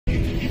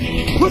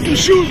Put some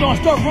shoes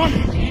on, start running.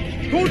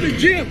 Go to the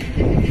gym.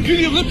 Do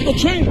the elliptical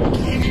training.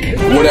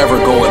 Whatever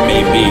goal it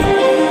may be,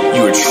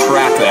 you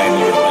attract that in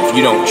your life.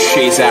 You don't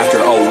chase after,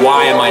 oh,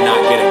 why am I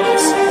not getting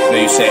this? No,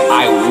 you say,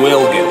 I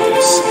will get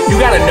this. You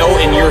gotta know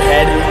in your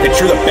head that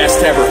you're the best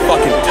to ever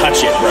fucking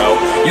touch it,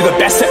 bro. You're the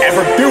best to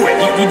ever do it.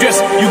 You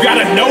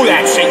gotta know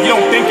that shit. You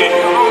don't think it,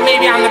 oh,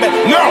 maybe I'm the best.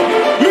 No,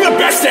 you're the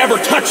best to ever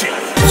touch it.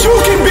 You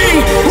can be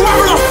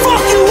whoever the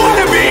fuck you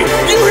wanna be.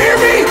 You hear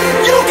me?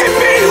 You can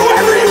be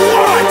whoever you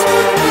want.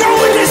 No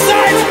one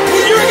decides who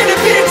you're gonna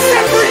be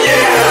except for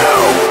you.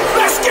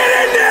 Let's get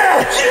in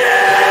there.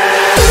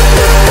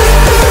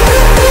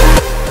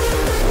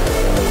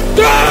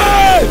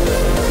 Yeah!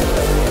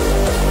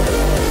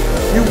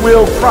 You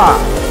will cry.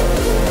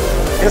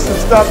 It's some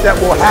stuff that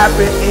will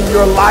happen in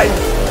your life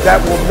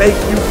that will make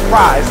you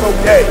cry. It's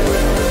okay.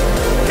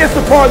 It's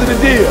a part of the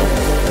deal.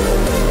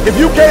 If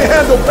you can't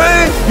handle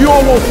pain, you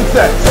don't want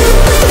success.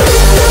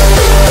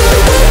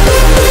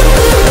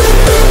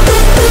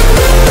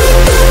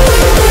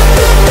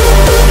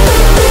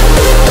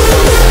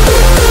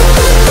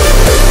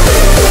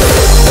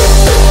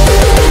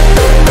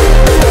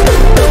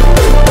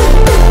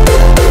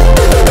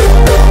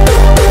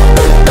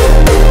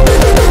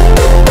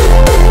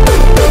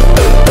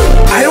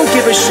 I don't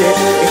give a shit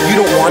if you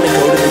don't want to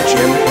go to the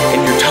gym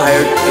and you're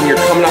tired and you're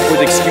coming up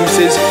with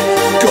excuses.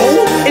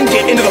 Go and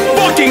get into the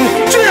fucking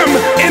gym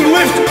and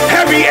lift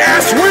heavy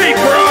ass weight,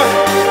 bruh!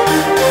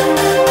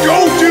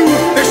 Go do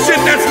the shit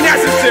that's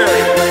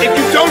necessary. If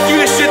you don't do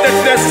the shit that's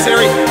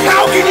necessary,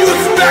 how can you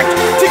expect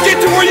to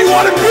get to where you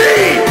want to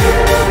be?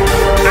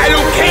 I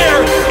don't care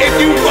if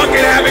you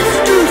fucking have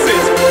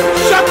excuses.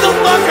 Shut the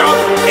fuck up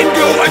and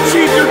go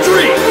achieve your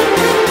dream.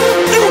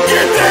 You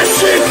get that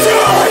shit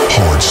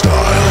done! Hard stop.